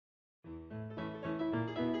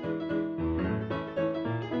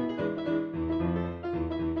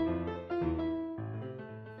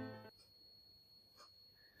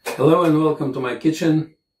Hello and welcome to my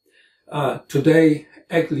kitchen. Today,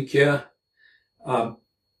 egg liqueur.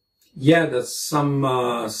 Yeah, that's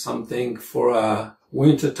something for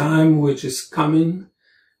winter time, which is coming.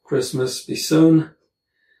 Christmas be soon,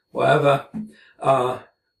 whatever. I'm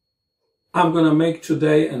gonna make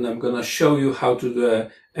today, and I'm gonna show you how to do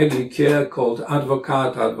an egg liqueur called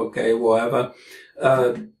Advocaat, whatever.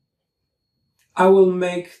 I will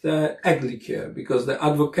make the egg liqueur because the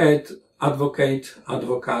Advocaat,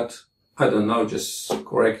 I don't know, just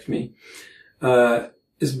correct me,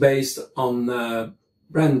 is based on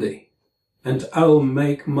brandy, and I will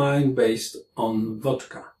make mine based on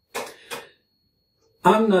vodka.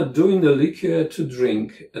 I'm not doing the liqueur to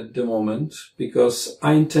drink at the moment because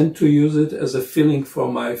I intend to use it as a filling for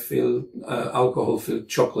my alcohol-filled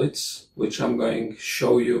chocolates, which I'm going to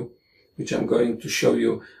show you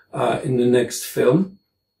in the next film.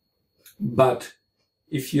 But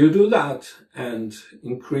if you do that and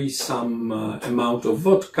increase some amount of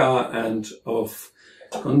vodka and of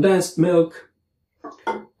condensed milk,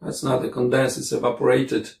 that's not a condensed, it's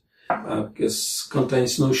evaporated because it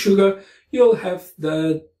contains no sugar, you'll have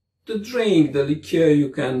the drink, the liqueur you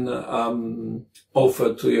can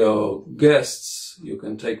offer to your guests, you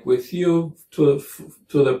can take with you to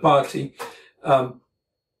the party.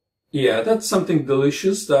 Yeah, that's something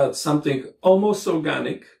delicious, that's something almost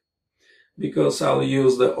organic, because I'll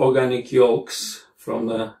use the organic yolks from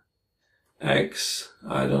the eggs.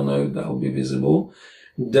 I don't know if that'll be visible.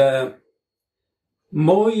 The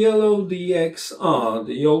more yellow the yolks are,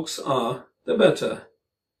 the better.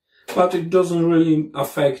 But it doesn't really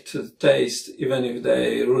affect the taste, even if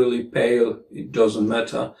they're really pale, it doesn't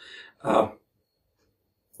matter.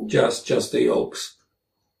 Just the yolks.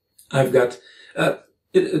 I've got,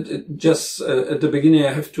 just at the beginning,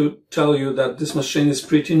 I have to tell you that this machine is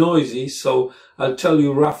pretty noisy, so I'll tell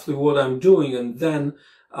you roughly what I'm doing, and then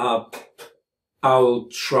I'll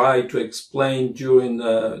try to explain during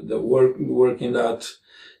the working that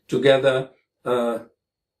together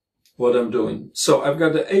what I'm doing. So I've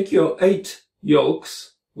got the 8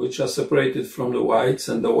 yolks, which are separated from the whites,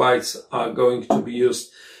 and the whites are going to be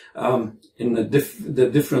used in the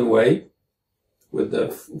different way with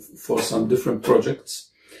for some different projects.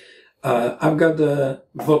 I've got the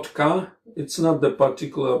vodka. It's not the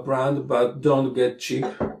particular brand, but don't get cheap,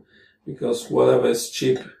 because whatever is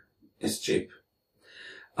cheap is cheap.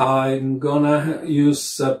 I'm gonna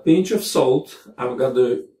use a pinch of salt. I've got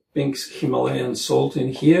the pink Himalayan salt in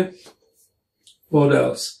here. What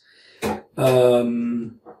else?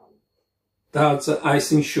 That's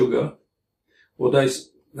icing sugar.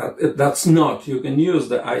 That's not. You can use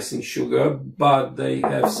the icing sugar, but they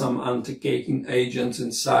have some anti-caking agents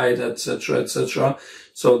inside, etc., etc.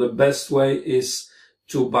 So the best way is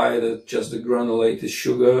to buy just the granulated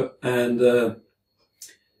sugar and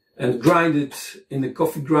grind it in the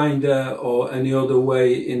coffee grinder or any other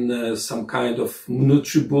way in some kind of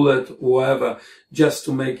NutriBullet, whatever, just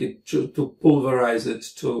to make it to pulverize it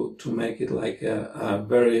to make it like a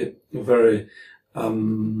very, very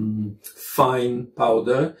fine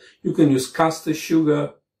powder. You can use caster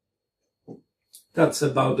sugar. That's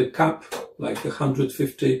about a cup, like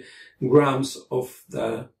 150 grams of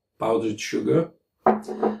the powdered sugar.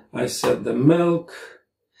 I said the milk.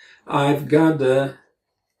 I've got the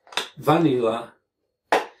vanilla.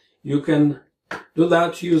 You can do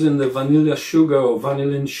that using the vanilla sugar or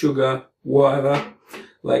vanillin sugar, whatever,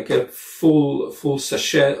 like a full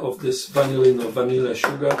sachet of this vanillin or vanilla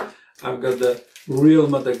sugar. I've got the real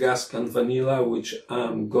Madagascar vanilla, which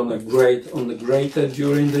I'm gonna grate on the grater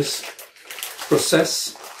during this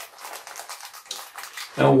process.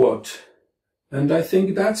 And what? And I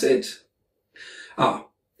think that's it.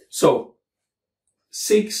 So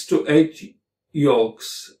 6 to 8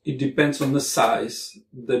 yolks. It depends on the size.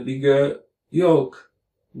 The bigger yolk,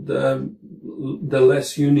 the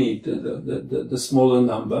less you need, the smaller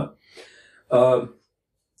number.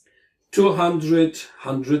 50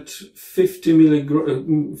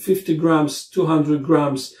 grams, 200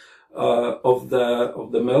 grams of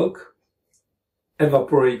the milk,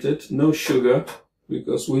 evaporated, no sugar,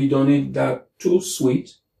 because we don't need that too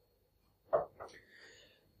sweet.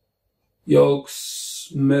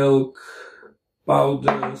 Yolks, milk,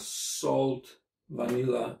 powder, salt,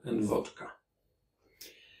 vanilla, and vodka.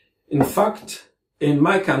 In fact, in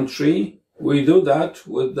my country, we do that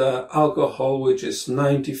with the alcohol, which is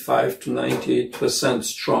 95 to 98%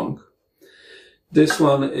 strong. This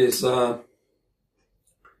one is, wow,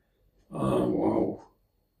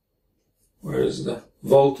 where is the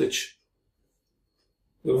voltage?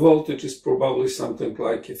 The voltage is probably something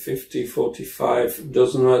like a 50, 45,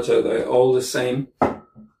 doesn't matter, they're all the same.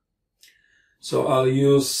 So I'll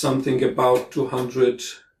use something about 200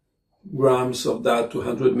 grams of that,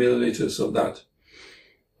 200 milliliters of that.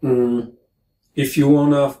 If you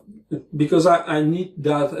wanna, because I need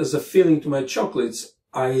that as a filling to my chocolates,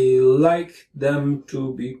 I like them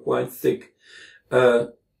to be quite thick.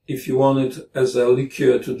 If you want it as a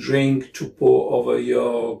liqueur to drink, to pour over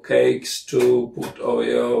your cakes, to put over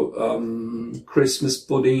your Christmas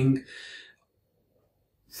pudding,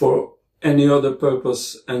 for any other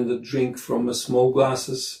purpose, and the drink from a small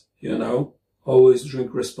glasses, you know, always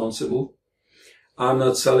drink responsible. I'm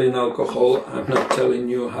not selling alcohol. I'm not telling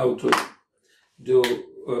you how to do,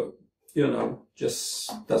 you know,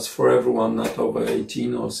 just that's for everyone not over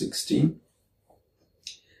 18 or 16.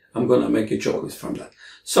 I'm gonna make a chocolate from that.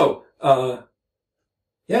 So,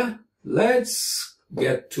 yeah, let's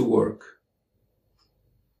get to work.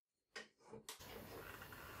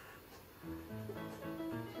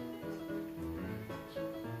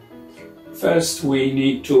 First, we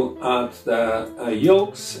need to add the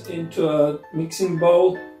yolks into a mixing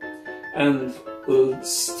bowl and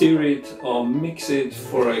stir it or mix it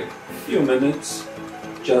for a few minutes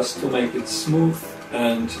just to make it smooth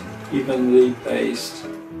and evenly paced.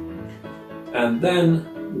 And then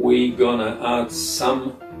we're gonna add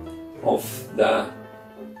some of the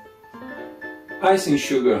icing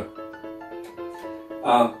sugar.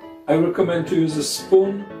 I recommend to use a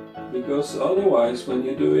spoon, because otherwise when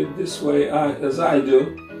you do it this way, as I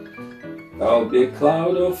do, there'll be a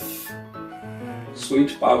cloud of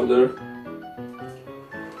sweet powder.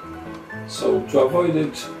 So to avoid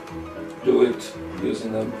it, do it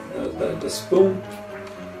using the spoon.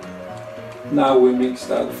 Now we mix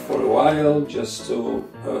that for a while just to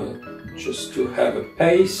have a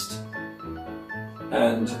paste,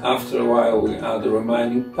 and after a while we add the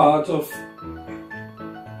remaining part of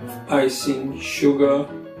icing sugar,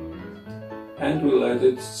 and we let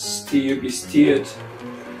it be stirred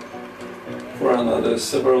for another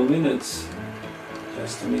several minutes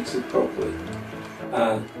just to mix it properly.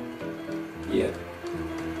 Yeah.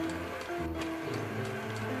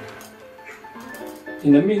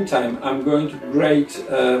 In the meantime, I'm going to grate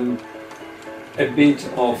a bit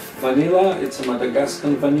of vanilla. It's a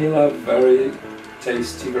Madagascar vanilla, very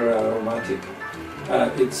tasty, very aromatic.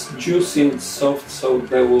 It's juicy and soft, so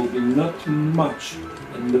there will be not much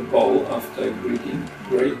in the bowl after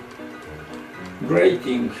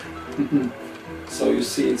grating. So you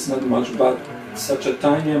see, it's not much, but such a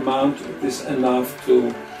tiny amount is enough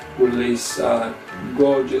to release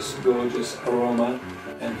gorgeous, gorgeous aroma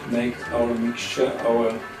and make our mixture,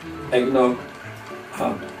 our eggnog,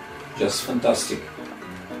 just fantastic.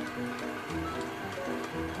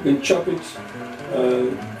 You can chop it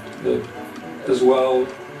as well.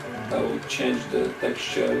 That will change the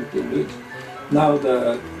texture a little bit. Now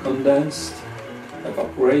the condensed,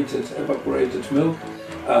 evaporated milk,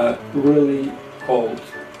 really cold,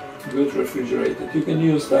 good refrigerated. You can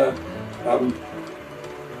use the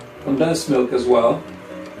condensed milk as well.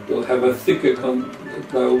 You'll have a thicker,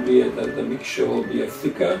 the mixture will be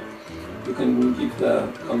thicker. You can give the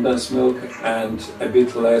condensed milk and a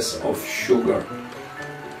bit less of sugar.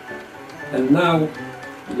 And now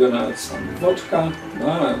we're gonna add some vodka.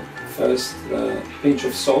 First a pinch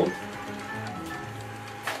of salt.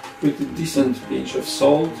 Pretty decent pinch of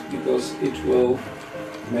salt, because it will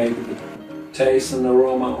make the taste and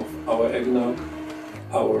aroma of our eggnog,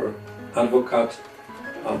 our advocaat,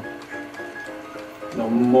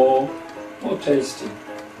 more tasty.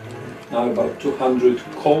 Now about 200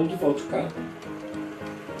 cold vodka,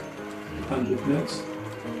 200 mils.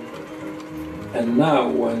 And now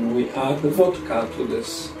when we add the vodka to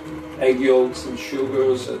this egg yolks and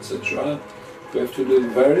sugars, etc., we have to do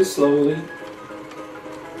it very slowly,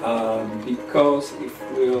 because if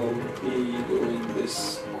we'll be doing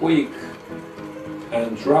this quick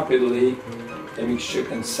and rapidly, the mixture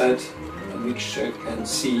can set, the mixture can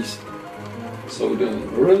seize. So we're doing it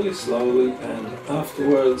really slowly, and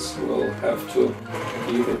afterwards we'll have to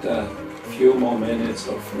give it a few more minutes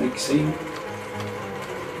of mixing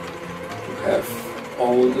to have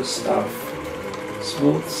all the stuff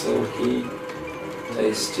smooth, silky,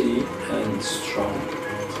 tasty and strong.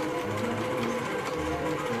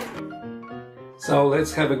 So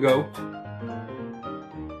let's have a go.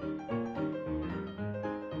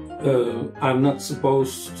 I'm not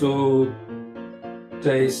supposed to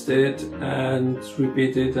taste it and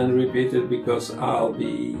repeat it because I'll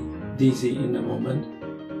be dizzy in a moment.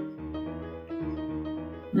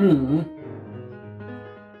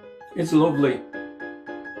 It's lovely.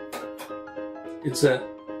 It's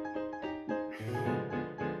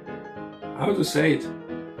how to say it?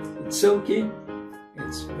 It's silky,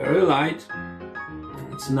 it's very light,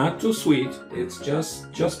 It's not too sweet, it's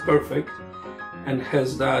just perfect and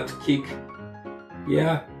has that kick.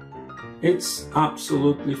 Yeah, it's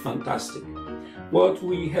absolutely fantastic. What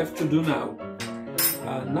we have to do now?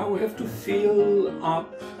 Now we have to fill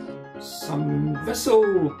up some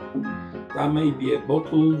vessel. That may be a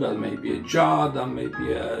bottle, that may be a jar, that may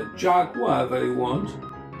be a jug, whatever you want.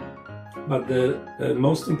 But the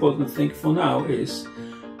most important thing for now is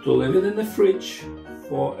to leave it in the fridge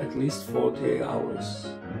for at least 48 hours.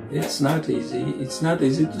 It's not easy. It's not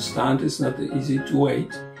easy to stand. It's not easy to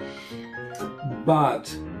wait.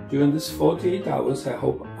 But during this 48 hours, I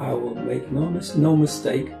hope I will make no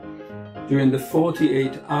mistake. During the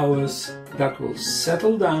 48 hours, that will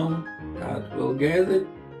settle down, that will get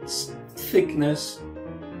its thickness,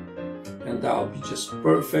 and that'll be just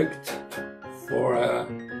perfect for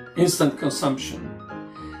instant consumption.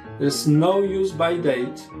 There's no use by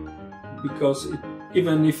date, because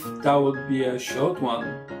even if that would be a short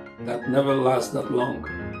one, that never lasts that long.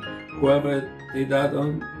 Whoever did that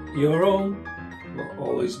on your own will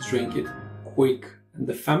always drink it quick. And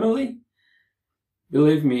the family,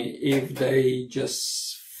 believe me, if they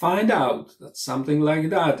just find out that something like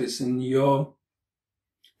that is in your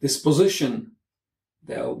disposition,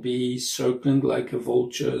 they'll be circling like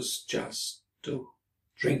vultures just to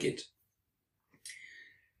drink it.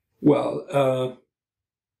 Well,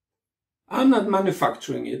 I'm not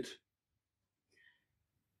manufacturing it,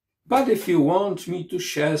 but if you want me to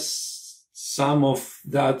share some of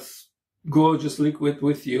that gorgeous liquid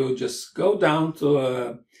with you, just go down to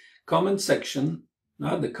a comment section,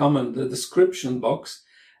 not the comment, the description box,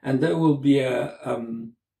 and there will be a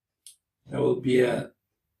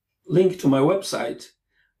link to my website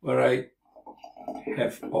where I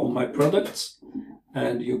have all my products,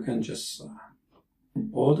 and you can just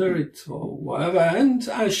order it or whatever, and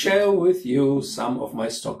I share with you some of my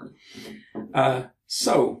stock.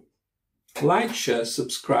 So like, share,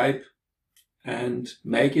 subscribe, and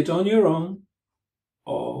make it on your own,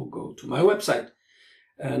 or go to my website.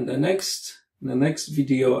 And the next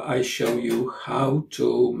video I show you how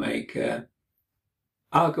to make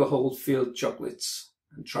alcohol-filled chocolates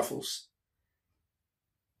and truffles.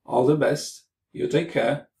 All the best. You take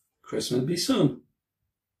care. Christmas be soon.